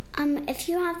If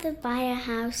you have to buy a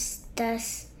house,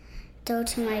 just go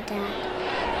to my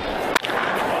dad.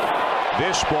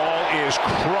 This ball is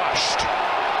crushed.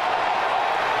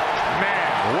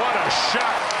 Man, what a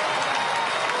shot.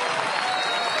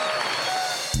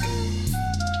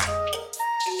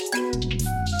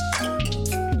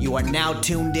 You are now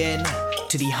tuned in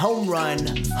to the Home Run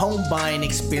Home Buying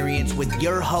Experience with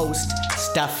your host,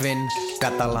 Stefan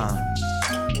Catalan.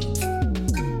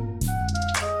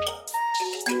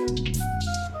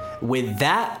 With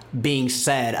that being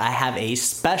said, I have a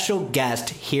special guest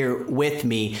here with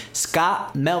me,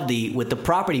 Soctt Melde with the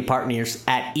property partners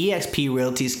at eXp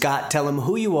Realty. Scott, tell them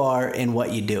who you are and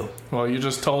what you do. Well, you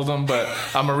just told them, but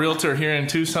I'm a realtor here in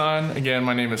Tucson. Again,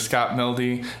 my name is Soctt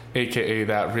Melde, a.k.a.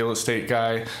 that real estate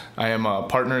guy. I am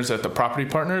partners at the Property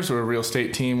Partners. We're a real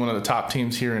estate team, one of the top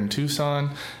teams here in Tucson.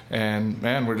 And,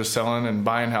 man, we're just selling and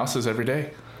buying houses every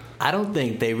day. I don't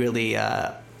think they really...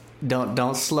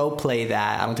 Don't slow play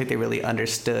that. I don't think they really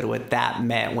understood what that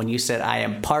meant when you said I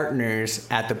am partners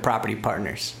at the Property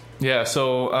Partners. Yeah,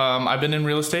 so I've been in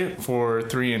real estate for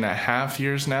 3.5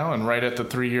 years now, and right at the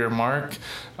 3-year mark,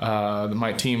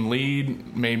 my team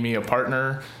lead made me a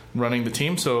partner running the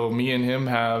team. So me and him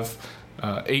have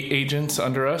 8 agents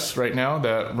under us right now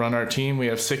that run our team. We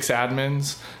have 6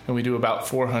 admins, and we do about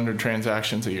 400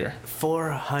 transactions a year.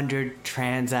 400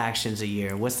 transactions a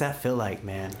year. What's that feel like,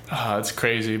 man? It's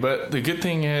crazy. But the good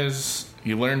thing is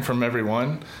you learn from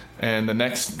everyone, and the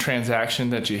next transaction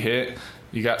that you hit,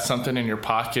 you got something in your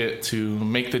pocket to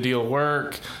make the deal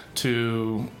work,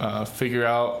 to figure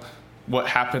out what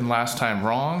happened last time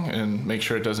wrong and make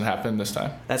sure it doesn't happen this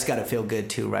time. That's got to feel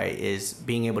good too, right? Is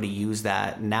being able to use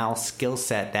that now skill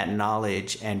set, that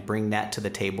knowledge, and bring that to the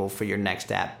table for your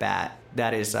next at bat.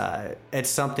 That is, it's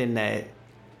something that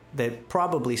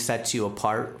probably sets you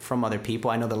apart from other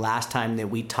people. I know the last time that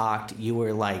we talked, you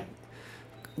were like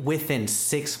within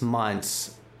 6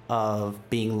 months of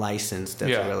being licensed as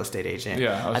a real estate agent.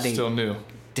 Yeah, I think still new.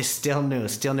 Still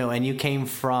new. And you came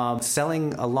from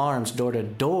selling alarms door to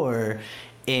door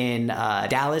in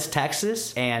Dallas,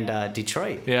 Texas, and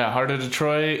Detroit. Yeah, heart of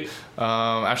Detroit.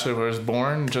 Actually, where I was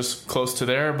born, just close to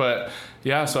there. But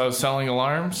yeah, so I was selling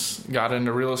alarms, got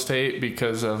into real estate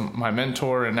because of my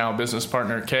mentor and now business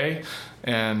partner, Kay,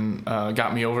 and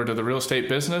got me over to the real estate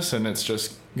business, and it's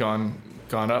just gone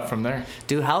up from there.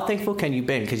 Dude, how thankful can you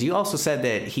be? Because you also said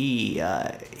that he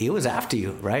was after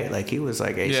you, right? Like he was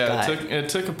like, hey, yeah, Scott. it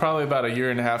took probably about 1.5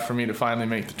 years for me to finally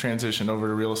make the transition over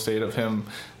to real estate, of him,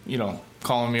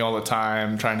 calling me all the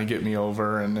time, trying to get me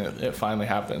over, and it finally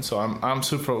happened. So I'm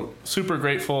super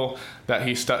grateful that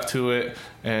he stuck to it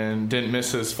and didn't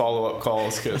miss his follow-up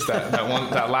calls, because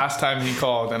that last time he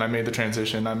called and I made the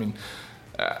transition, I mean,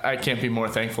 I can't be more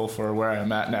thankful for where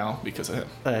I'm at now because of him.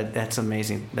 That's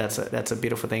amazing. That's a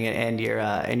beautiful thing. And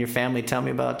your family. Tell me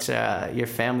about your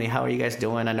family. How are you guys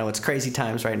doing? I know it's crazy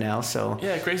times right now. So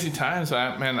yeah, crazy times.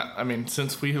 I mean,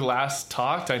 since we last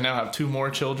talked, I now have 2 more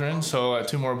children. So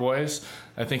 2 more boys.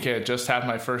 I think I had just had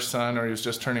my first son, or he was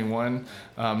just turning 1.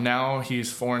 Now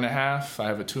he's 4.5. I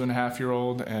have a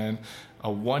 2.5-year-old and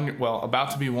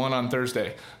about to be 1 on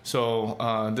Thursday.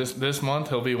 So this month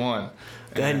he'll be 1.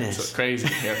 Goodness. It's crazy.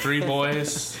 Yeah, 3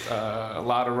 boys, a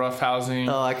lot of rough housing.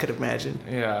 Oh, I could imagine.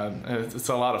 Yeah, it's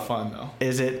a lot of fun though.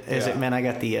 Is it? Man, I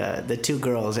got the 2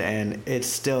 girls, and it's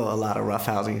still a lot of rough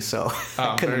housing. So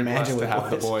I couldn't imagine to have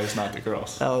boys. The boys, not the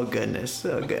girls. Oh goodness.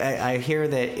 I hear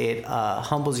that it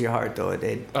humbles your heart though.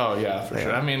 Oh yeah, for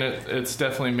sure. I mean, it's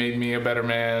definitely made me a better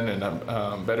man and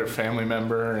a better family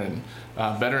member, and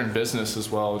better in business as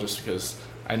well, just because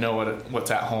I know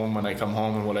what's at home when I come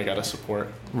home and what I got to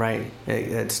support. Right.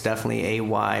 It's definitely a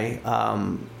why.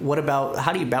 What about,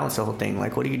 how do you balance the whole thing?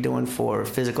 Like, what are you doing for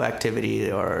physical activity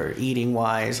or eating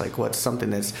wise? Like, what's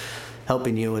something that's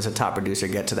helping you as a top producer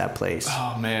get to that place?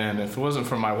 Oh man, if it wasn't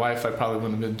for my wife, I probably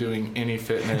wouldn't have been doing any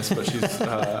fitness, but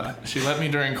she let me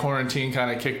during quarantine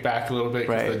kind of kick back a little bit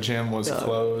because the gym was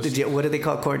closed. What do they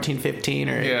call quarantine 15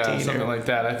 or 18? Yeah, something like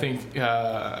that. I think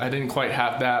I didn't quite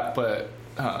have that, but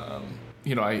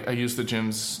I use the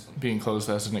gyms being closed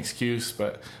as an excuse.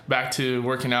 But back to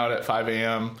working out at 5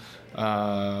 a.m.,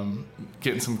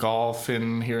 getting some golf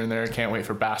in here and there. Can't wait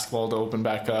for basketball to open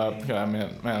back up.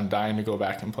 I'm dying to go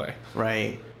back and play.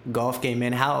 Right. Golf game,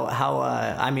 man.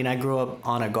 I grew up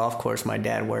on a golf course. My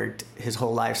dad worked his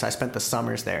whole life, so I spent the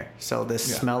summers there. So the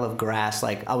smell of grass,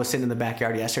 like I was sitting in the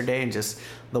backyard yesterday and just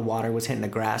the water was hitting the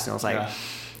grass, and I was like,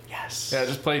 yes. Yeah, I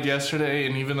just played yesterday,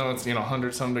 and even though it's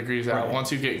 100-some degrees out,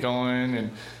 once you get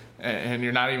going and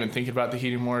you're not even thinking about the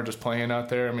heat anymore, just playing out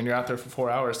there. I mean, you're out there for 4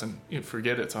 hours and you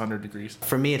forget it's 100 degrees.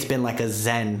 For me, it's been like a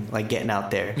zen, like getting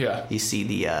out there. Yeah. You see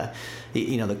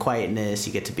the quietness.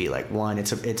 You get to be like one.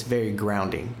 It's very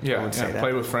grounding. Yeah. I would say that.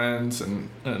 Play with friends and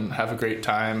have a great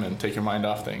time and take your mind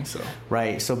off things. So.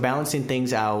 Right. So balancing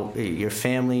things out, your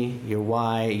family, your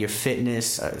why, your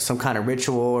fitness, some kind of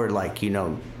ritual or like,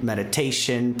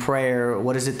 meditation, prayer.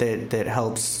 What is it that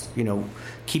helps,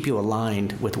 keep you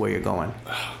aligned with where you're going?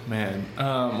 Oh, man.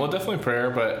 Well, definitely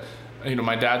prayer, but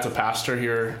my dad's a pastor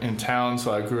here in town,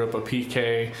 so I grew up a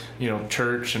PK.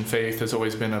 Church and faith has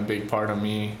always been a big part of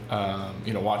me.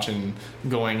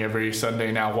 Going every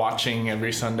Sunday now, watching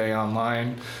every Sunday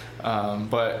online.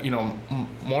 But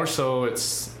more so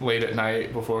it's late at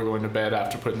night before going to bed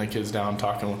after putting the kids down,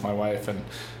 talking with my wife and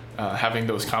having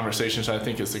those conversations, I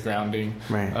think is the grounding.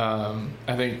 Right.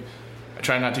 I think I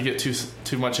try not to get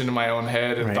too much into my own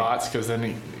head and thoughts, because then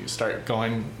you start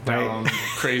going down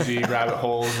crazy rabbit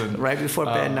holes. And right before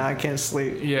bed, now I can't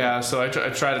sleep. Yeah, so I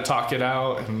try to talk it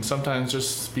out, and sometimes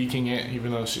just speaking it,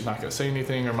 even though she's not going to say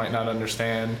anything or might not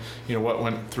understand, what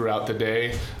went throughout the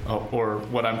day or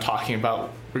what I'm talking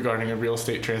about regarding a real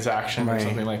estate transaction or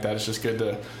something like that. It's just good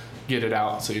to get it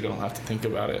out so you don't have to think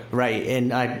about it. Right.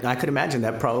 And I could imagine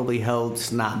that probably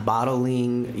helps not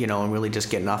bottling, and really just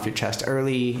getting off your chest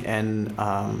early. And,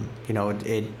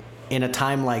 in a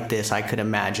time like this, I could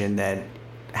imagine that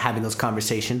having those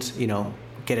conversations,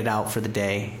 get it out for the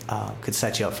day, could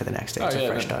set you up for the next day. It's a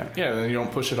fresh start. Yeah. Then you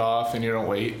don't push it off and you don't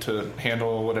wait to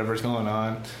handle whatever's going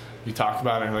on. You talk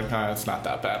about it and you're like, it's not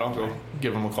that bad. I'll go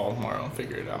give them a call tomorrow and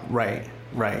figure it out. Right.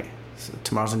 So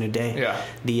tomorrow's a new day.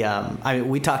 Yeah.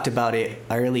 We talked about it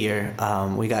earlier.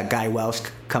 We got Guy Welsh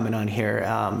coming on here.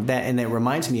 That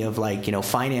reminds me of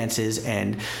finances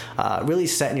and really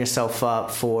setting yourself up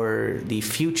for the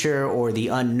future or the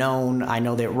unknown. I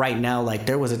know that right now,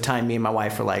 there was a time me and my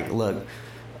wife were like, look,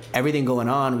 everything going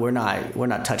on, we're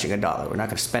not touching a dollar. We're not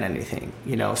going to spend anything,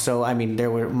 So, there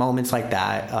were moments like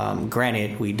that.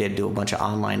 Granted, we did do a bunch of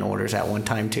online orders at one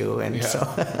time too. And so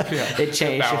it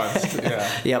changed.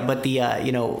 Yeah. But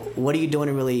what are you doing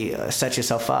to really set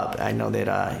yourself up? I know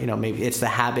that, maybe it's the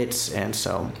habits. And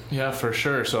so. Yeah, for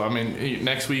sure. So,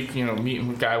 next week, meeting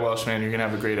with Guy Welsh, man, you're going to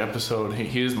have a great episode.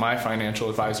 He is my financial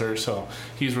advisor. So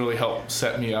he's really helped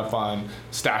set me up on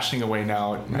stashing away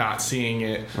now, not seeing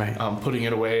it, putting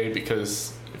it away.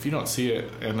 Because if you don't see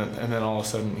it and then all of a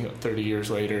sudden 30 years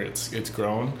later it's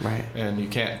grown and you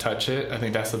can't touch it, I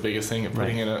think that's the biggest thing, of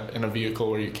putting it in a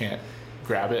vehicle where you can't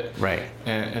grab it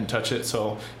and touch it.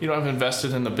 So I've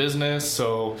invested in the business,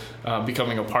 so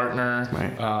becoming a partner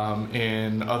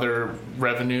in other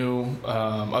revenue,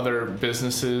 other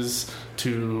businesses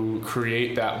to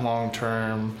create that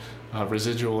long-term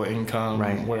residual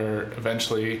income where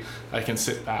eventually I can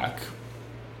sit back,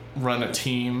 run a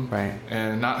team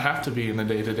and not have to be in the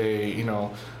day-to-day,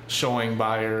 showing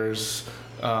buyers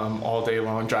all day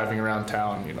long, driving around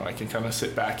town. I can kind of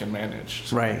sit back and manage.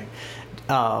 So. Right.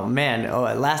 Oh, man.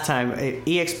 Last time,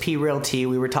 EXP Realty,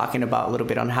 we were talking about a little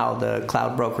bit on how the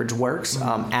cloud brokerage works.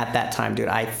 At that time, dude,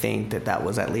 I think that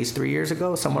was at least 3 years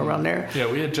ago, somewhere around there. Yeah,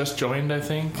 we had just joined, I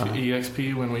think,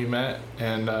 EXP when we met.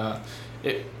 And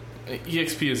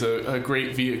EXP is a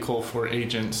great vehicle for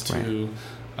agents to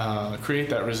create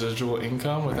that residual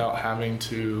income without having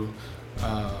to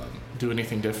do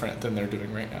anything different than they're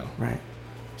doing right now. Right.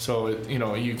 So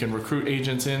you can recruit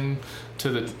agents in to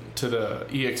the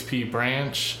EXP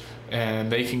branch,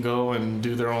 and they can go and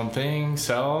do their own thing,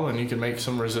 sell, and you can make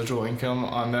some residual income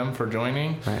on them for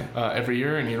joining every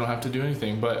year, and you don't have to do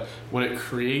anything. But what it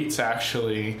creates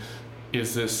actually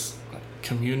is this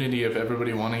community of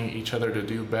everybody wanting each other to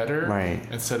do better,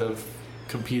 instead of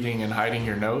competing and hiding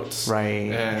your notes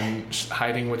and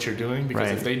hiding what you're doing,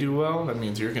 because if they do well, that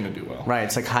means you're going to do well.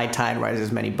 It's like high tide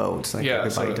rises many boats.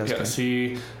 Everybody does.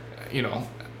 See,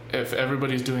 if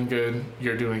everybody's doing good,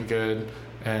 you're doing good,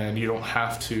 and you don't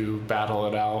have to battle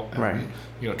it out and,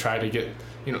 try to get,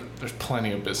 there's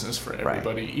plenty of business for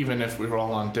everybody. Even if we were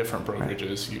all on different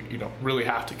brokerages, you don't really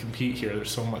have to compete here.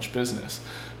 There's so much business.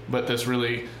 But this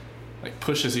really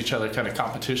pushes each other kind of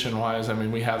competition wise.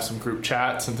 We have some group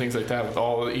chats and things like that with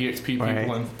all the EXP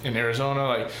people in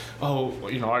Arizona,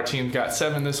 our team got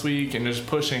 7 this week, and just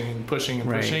pushing and pushing and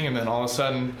pushing, and then all of a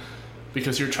sudden,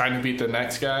 because you're trying to beat the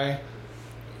next guy,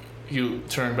 you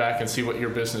turn back and see what your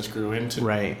business grew into.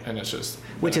 And it's just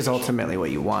which is ultimately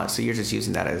what you want. So you're just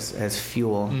using that as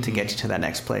fuel to get you to that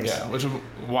next place. Yeah, which is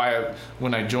why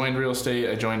when I joined real estate,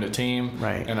 I joined a team,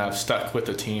 and I've stuck with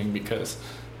the team, because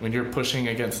when you're pushing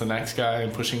against the next guy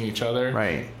and pushing each other,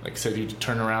 like I said, you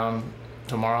turn around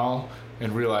tomorrow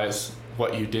and realize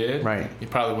what you did, right, you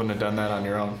probably wouldn't have done that on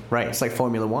your own. Right. It's like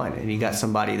Formula One, and you got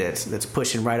somebody that's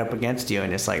pushing right up against you,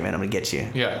 and it's like, man, I'm gonna get you.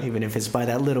 Yeah. Even if it's by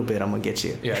that little bit, I'm gonna get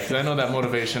you. Yeah, because I know that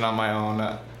motivation on my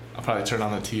own. I'll probably turn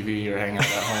on the TV or hang out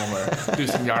at home or do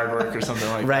some yard work or something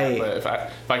like right. that.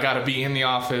 But if I got to be in the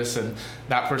office and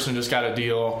that person just got a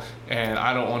deal and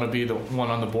I don't want to be the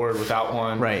one on the board without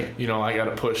one, right. I got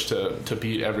to push to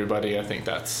beat everybody. I think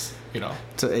that's,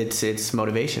 So it's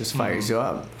motivations fires you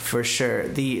up for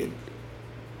sure.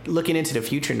 Looking into the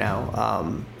future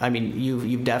now, I mean,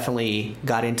 you've definitely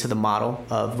got into the model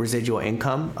of residual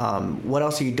income. What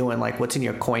else are you doing? Like, what's in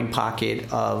your coin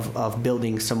pocket of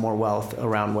building some more wealth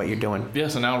around what you're doing? Yeah,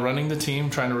 so now running the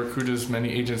team, trying to recruit as many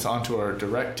agents onto our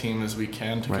direct team as we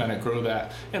can to kind of grow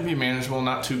that and be manageable,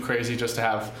 not too crazy, just to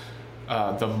have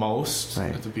the most,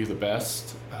 to be the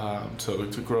best. So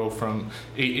to grow from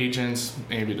 8 agents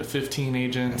maybe to 15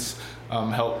 agents,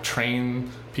 help train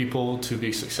people to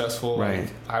be successful like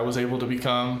I was able to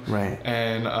become,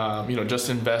 and just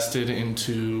invested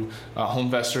into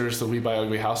Homevestors, the We Buy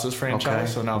Ugly Houses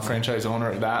franchise. So now franchise owner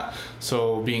of that.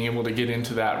 So being able to get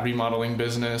into that remodeling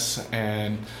business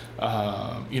and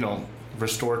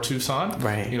restore Tucson,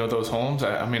 those homes.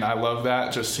 I mean, I love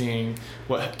that, just seeing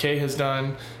what Kay has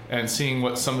done and seeing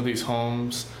what some of these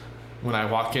homes, when I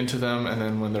walk into them and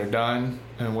then when they're done,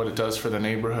 and what it does for the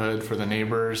neighborhood, for the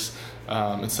neighbors,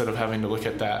 instead of having to look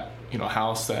at that,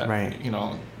 house that,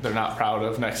 they're not proud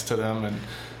of next to them. And,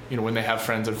 when they have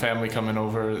friends and family coming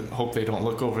over, hope they don't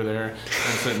look over there.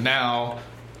 And so now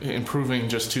improving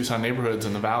just Tucson neighborhoods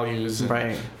and the values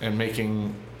and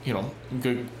making,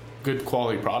 good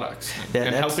quality products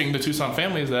and helping the Tucson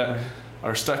families that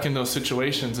are stuck in those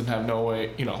situations and have no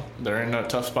way, they're in a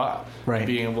tough spot,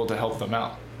 being able to help them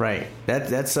out. Right.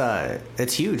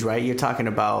 That's huge, right? You're talking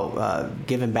about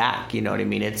giving back. You know what I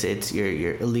mean? It's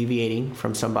you're alleviating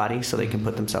from somebody so they can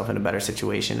put themselves in a better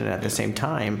situation, and at the same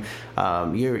time,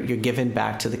 you're giving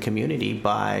back to the community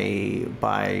by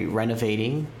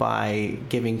renovating, by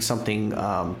giving something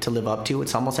to live up to.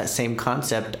 It's almost that same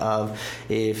concept of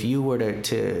if you were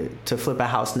to flip a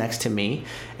house next to me,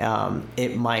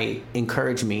 it might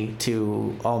encourage me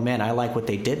to, oh man, I like what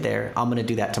they did there. I'm going to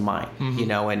do that to mine.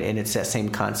 And it's that same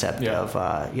concept of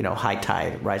high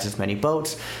tide rises many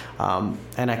boats,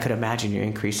 and I could imagine you're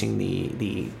increasing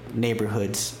the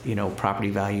neighborhoods property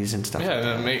values and stuff.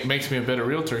 And it makes me a better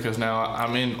realtor because now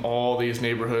I'm in all these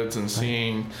neighborhoods and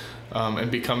seeing and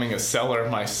becoming a seller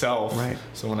myself.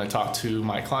 So when I talk to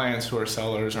my clients who are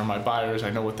sellers or my buyers, I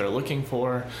know what they're looking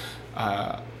for.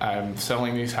 I'm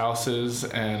selling these houses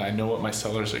and I know what my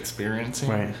seller's experiencing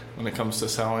when it comes to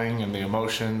selling and the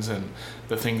emotions and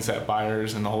the things that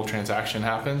buyers and the whole transaction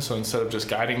happens. So instead of just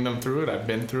guiding them through it, I've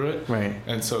been through it,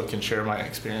 and so can share my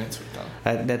experience with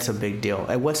them. That's a big deal.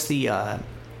 What's the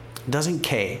doesn't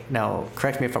Kay, now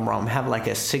correct me if I'm wrong, have like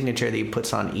a signature that he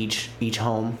puts on each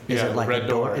home? Is it like red a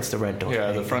door? It's the red door.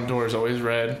 Yeah, the front door is always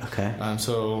red. Okay.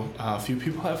 So a few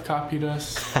people have copied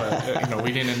us, but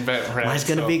we didn't invent red. Mine's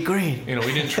gonna be green.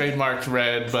 We didn't trademark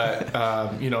red, but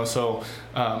so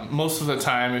most of the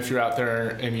time, if you're out there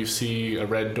and you see a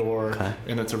red door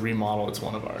and it's a remodel, it's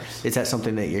one of ours. Is that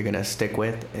something that you're gonna stick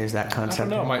with? Is that concept?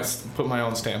 I don't know. I might put my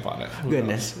own stamp on it.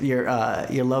 Goodness, your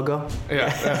logo.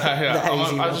 Yeah.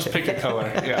 I'll just pick a color.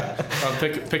 Yeah, I'll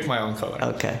pick my own color.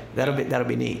 Okay, that'll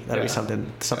be neat. That'll be something.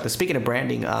 Speaking of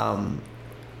branding,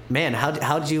 man,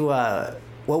 how'd you?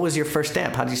 What was your first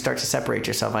stamp? How did you start to separate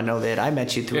yourself? I know that I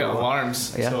met you through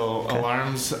alarms. Yeah? So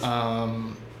alarms.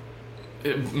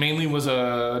 It mainly was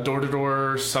a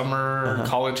door-to-door summer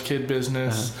college kid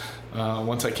business.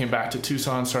 Once I came back to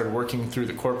Tucson, started working through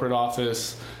the corporate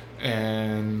office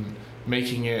and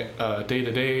making it a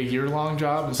day-to-day, year-long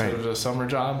job instead of a summer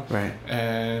job.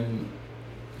 And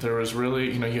there was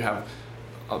really, you have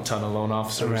a ton of loan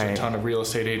officers, a ton of real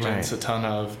estate agents, a ton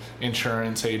of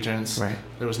insurance agents.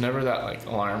 There was never that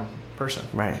alarm person.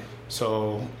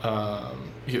 So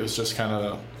it was just kind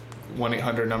of the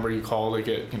 1-800 number you call to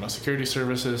get security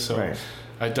services. So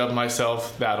I dubbed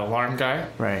myself that alarm guy.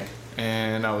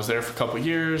 And I was there for a couple of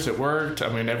years. It worked. I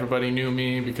mean, everybody knew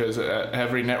me because at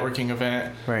every networking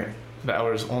event, there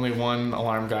was only one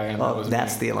alarm guy, and that was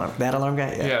me. That alarm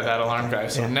guy? Yeah, that alarm guy.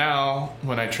 So now,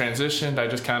 when I transitioned, I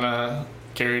just kind of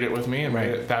carried it with me and made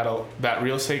it that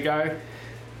real estate guy.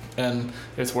 And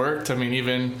it's worked. I mean,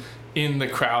 even in the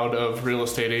crowd of real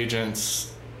estate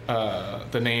agents,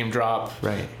 the name drop,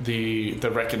 right, the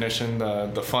recognition,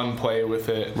 the fun play with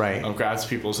it, right, grabs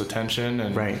people's attention,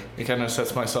 and right, it kind of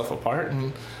sets myself apart,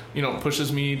 and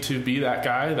pushes me to be that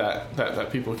guy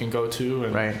that people can go to,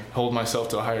 and right, hold myself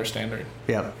to a higher standard.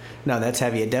 Yep. No, that's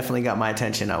heavy. It definitely got my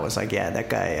attention. I was like, yeah, that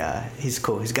guy, he's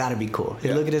cool. He's got to be cool.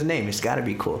 Yeah. Look at his name. He's got to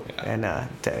be cool. Yeah.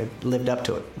 And lived up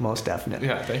to it, most definitely.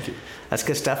 Yeah, thank you. That's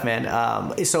good stuff,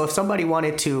 man. So if somebody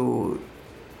wanted to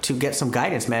get some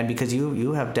guidance, man, because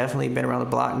you have definitely been around the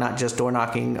block, not just door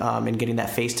knocking and getting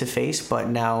that face to face, but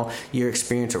now your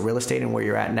experience with real estate and where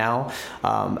you're at now.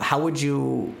 How would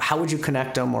you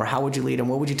connect them, or how would you lead them?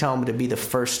 What would you tell them to be the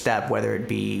first step, whether it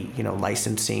be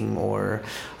licensing or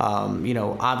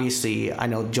obviously I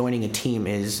know joining a team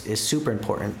is super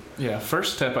important. Yeah,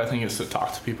 first step I think is to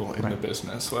talk to people in the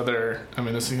business.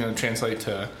 This is going to translate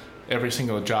to every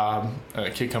single job,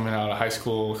 a kid coming out of high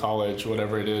school, college,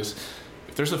 whatever it is.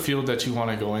 If there's a field that you want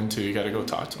to go into, you got to go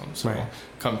talk to them. So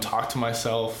come talk to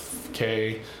myself,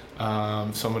 Kay.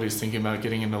 Somebody's thinking about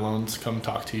getting into loans, come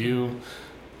talk to you.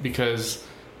 Because,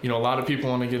 a lot of people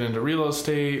want to get into real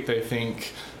estate. They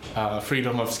think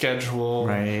freedom of schedule,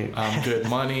 good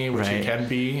money, which it can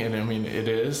be. And it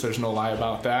is. There's no lie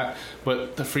about that.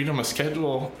 But the freedom of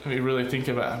schedule, if you really think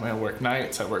about it, I work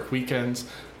nights, I work weekends.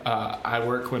 I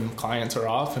work when clients are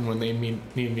off and when they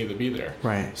need me to be there.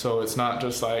 Right. So it's not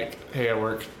just like, hey, I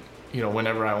work,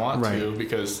 whenever I want to,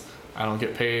 because I don't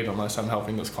get paid unless I'm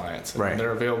helping those clients. And when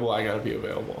they're available, I got to be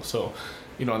available. So,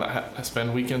 I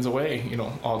spend weekends away,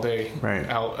 all day,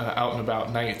 out and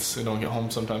about nights. I don't get home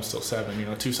sometimes till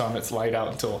 7. Tucson, it's light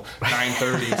out until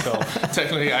 9:30. So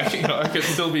technically, I could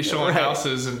still be showing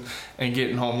houses and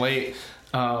getting home late.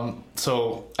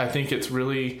 So I think it's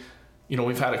really.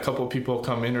 We've had a couple of people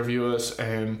come interview us,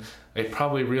 and they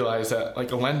probably realize that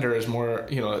like a lender is more,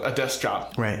 a desk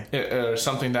job, or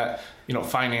something that,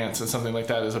 finance and something like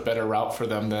that is a better route for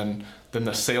them than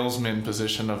the salesman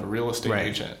position of a real estate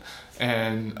agent.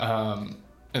 And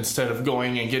instead of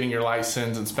going and getting your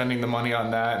license and spending the money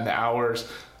on that and the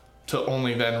hours, to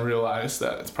only then realize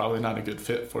that it's probably not a good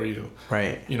fit for you.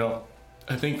 Right.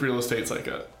 I think real estate's like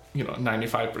a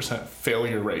 95%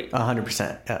 failure rate.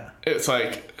 100%. Yeah. It's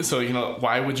like, so,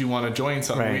 why would you want to join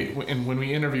something? Right. And when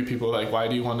we interview people, like, why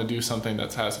do you want to do something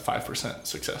that has a 5%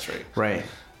 success rate? Right.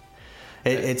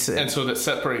 And so that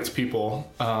separates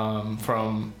people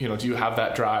from, do you have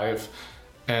that drive?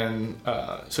 And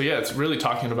it's really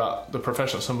talking about the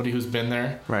professional, somebody who's been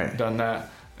there, done that.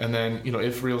 And then,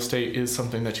 if real estate is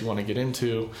something that you want to get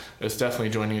into, it's definitely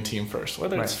joining a team first,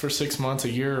 whether it's for 6 months, a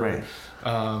year,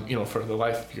 or, for the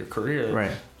life of your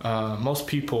career. Most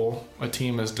people, a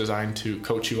team is designed to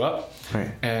coach you up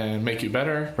and make you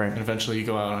better. And eventually you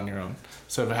go out on your own.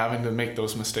 Instead of having to make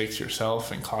those mistakes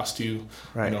yourself and cost you,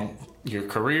 your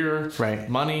career,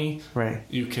 money,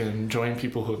 you can join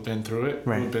people who have been through it,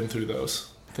 who have been through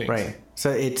those things. Right. So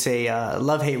it's a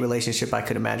love-hate relationship, I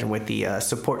could imagine, with the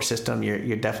support system.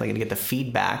 You're definitely going to get the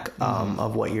feedback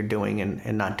of what you're doing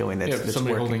and not doing. That's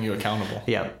somebody working. Holding you accountable.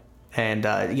 Yeah. And,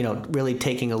 really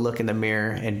taking a look in the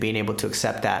mirror and being able to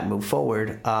accept that and move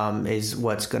forward is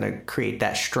what's going to create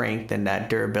that strength and that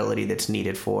durability that's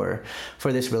needed for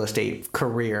this real estate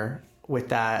career. With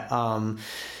that,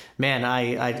 man,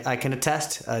 I can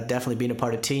attest, definitely being a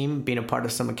part of a team, being a part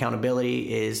of some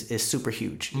accountability is super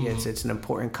huge. It's an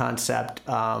important concept.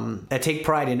 I take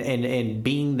pride in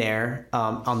being there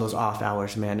on those off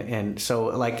hours, man. And so,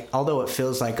 like, although it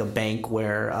feels like a bank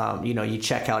where, you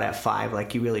check out at 5,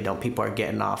 like you really don't. People are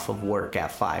getting off of work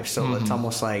at 5. So it's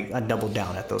almost like a double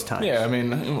down at those times. Yeah,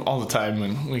 all the time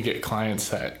when we get clients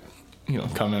that,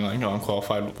 come in, I'm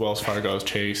qualified with Wells Fargo,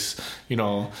 Chase, I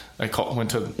went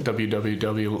to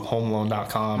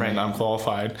www.homeloan.com and I'm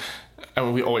qualified.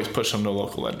 We always push them to a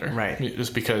local lender.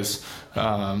 Just because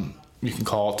you can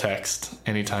call, text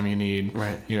anytime you need.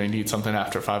 You need something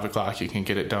after 5 o'clock, you can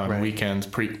get it done. Weekends,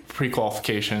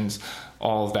 pre-qualifications,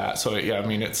 all of that. So,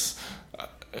 it's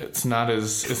not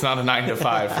a 9 to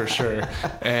 5 for sure.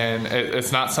 And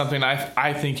it's not something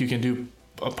I think you can do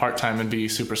part-time and be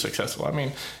super successful.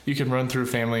 You can run through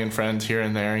family and friends here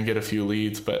and there and get a few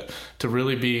leads, but to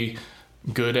really be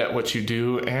good at what you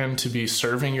do and to be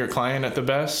serving your client at the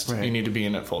best, you need to be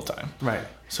in it full-time.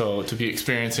 So to be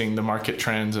experiencing the market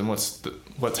trends and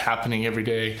what's happening every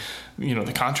day,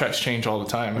 the contracts change all the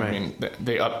time.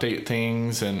 They update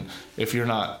things, and if you're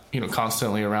not,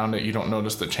 constantly around it, you don't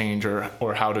notice the change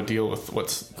or how to deal with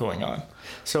what's going on.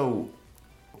 So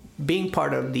being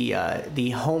part of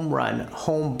the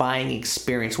home buying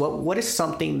experience, what is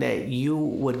something that you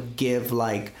would give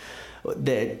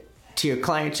to your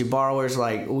clients, your borrowers,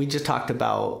 like we just talked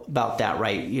about that,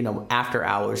 right? You know, after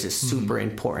hours is super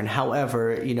important.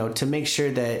 However, you know, to make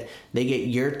sure that they get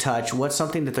your touch, what's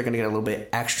something that they're going to get a little bit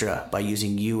extra by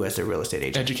using you as their real estate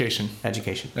agent?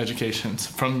 Education.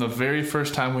 From the very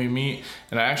first time we meet,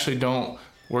 and I actually don't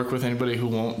work with anybody who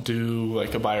won't do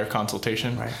like a buyer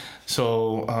consultation. Right.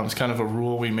 So it's kind of a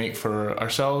rule we make for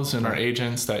ourselves and our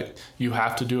agents that you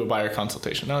have to do a buyer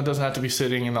consultation. Now, it doesn't have to be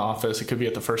sitting in the office. It could be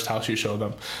at the first house you show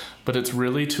them. But it's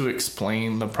really to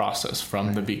explain the process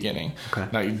from the beginning. Okay.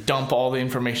 Now, you dump all the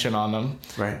information on them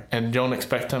and don't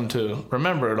expect them to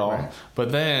remember it all. Right.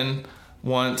 But then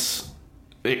once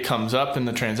it comes up in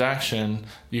the transaction,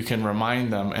 you can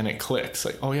remind them and it clicks.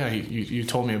 Like, oh yeah, you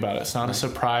told me about it. It's not a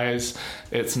surprise.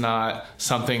 It's not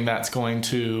something that's going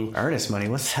to... Earnest money,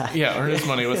 what's that? Yeah, earnest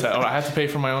money, what's that? Oh, I have to pay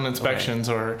for my own inspections,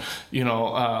 or, you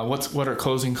know, what are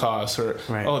closing costs? Or,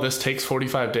 oh, this takes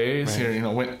 45 days. Or, you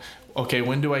know,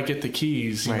 when do I get the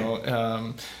keys? You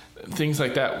know, things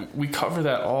like that. We cover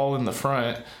that all in the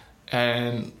front,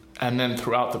 and then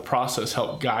throughout the process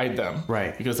help guide them.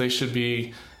 Right. Because they should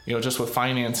be... You know, just with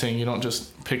financing, you don't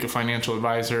just pick a financial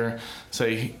advisor,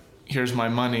 say, here's my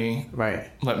money,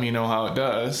 let me know how it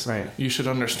does. You should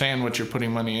understand what you're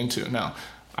putting money into. Now,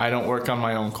 I don't work on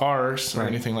my own cars or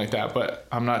anything like that, but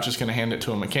I'm not just going to hand it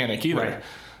to a mechanic either.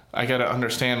 I got to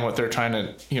understand what they're trying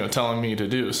to, you know, telling me to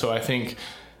do. So I think,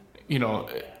 you know,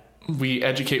 we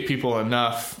educate people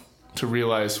enough to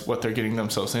realize what they're getting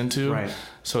themselves into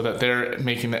so that they're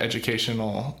making the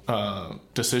educational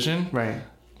decision.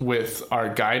 With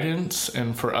our guidance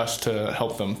and for us to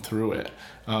help them through it.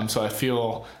 So I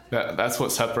feel that that's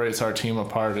what separates our team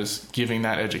apart, is giving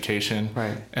that education.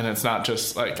 And it's not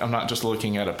just like, I'm not just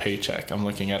looking at a paycheck. I'm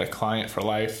looking at a client for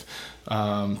life,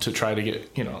 to try to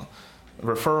get, you know,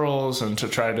 referrals and to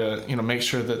try to, you know, make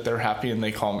sure that they're happy and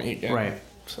they call me again.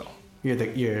 So. You're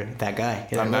that guy.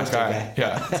 I'm that guy.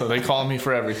 Yeah. So they call me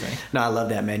for everything. No, I love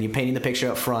that, man. You're painting the picture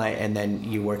up front, and then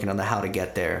you're working on the how to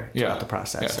get there throughout the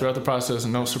process. Yeah, throughout the process,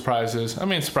 no surprises. I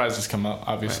mean, surprises come up,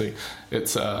 obviously.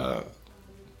 It's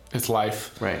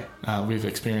life. We've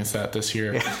experienced that this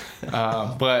year.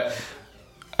 But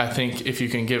I think if you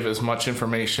can give as much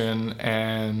information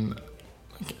and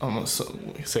almost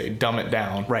say dumb it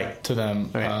down to them,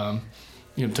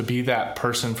 you know, to be that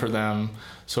person for them.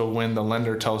 So when the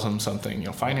lender tells them something, you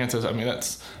know, finances, I mean,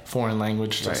 that's foreign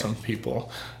language to some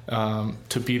people.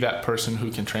 To be that person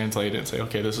who can translate it and say,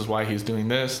 okay, this is why he's doing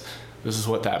this. This is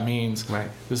what that means.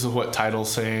 This is what title's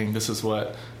saying. This is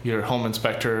what your home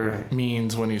inspector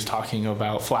means when he's talking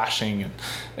about flashing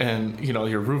and you know,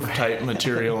 your roof type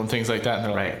material and things like that. And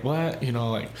they're like, what? You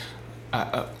know, like,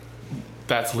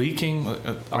 that's leaking.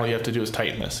 All you have to do is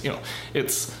tighten this. You know,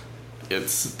 it's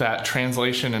that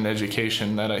translation and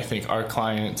education that I think our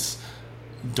clients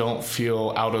don't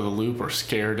feel out of the loop or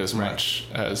scared as much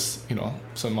as, you know,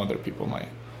 some other people might.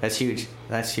 That's huge.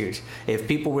 If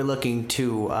people were looking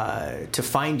to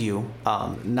find you,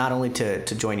 not only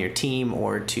to join your team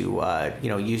or to you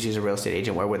know, use you as a real estate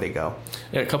agent, where would they go?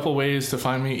 Yeah, a couple ways to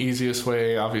find me. Easiest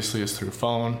way, obviously, is through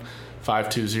phone,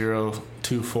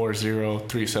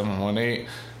 520-240-3718.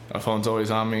 My phone's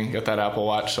always on me. Got that Apple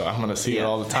Watch, so I'm going to see it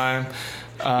all the time.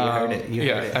 You heard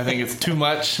it. I think it's too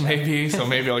much, maybe. So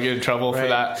maybe I'll get in trouble for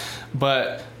that.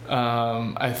 But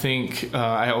I think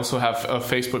I also have a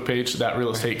Facebook page, That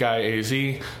Real Estate Guy AZ.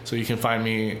 So you can find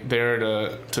me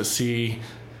there to see.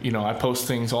 You know, I post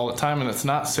things all the time, and it's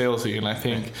not salesy. And I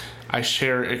think I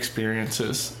share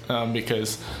experiences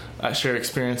because I share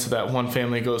experiences that one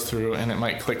family goes through, and it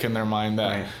might click in their mind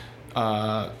that.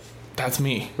 That's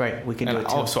me. We can do it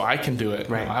too. Oh, so I can do it.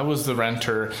 You know, I was the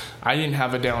renter. I didn't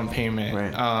have a down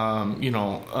payment. You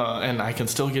know, and I can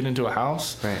still get into a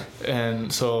house.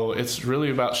 And so it's really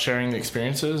about sharing the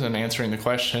experiences and answering the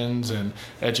questions and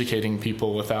educating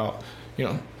people without, you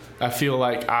know, I feel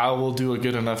like I will do a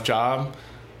good enough job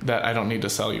that I don't need to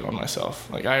sell you on myself.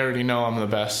 Like, I already know I'm the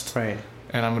best.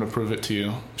 And I'm going to prove it to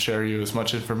you, share you as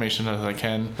much information as I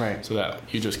can, so that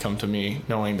you just come to me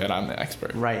knowing that I'm the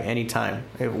expert. Anytime.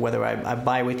 Whether I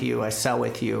buy with you, I sell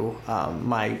with you,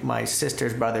 my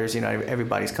sisters, brothers, you know,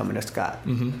 everybody's coming to Scott.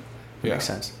 Makes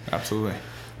sense. Absolutely.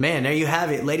 Man, there you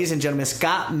have it. Ladies and gentlemen,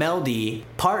 Soctt Melde,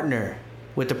 partner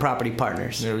with the Property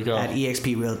Partners. There we go. At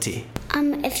eXp Realty.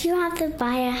 If you have to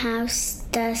buy a house,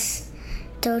 just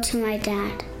go to my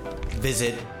dad.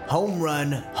 Visit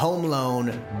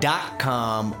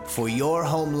HomeRunHomeLoan.com for your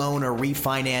home loan or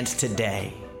refinance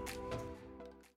today.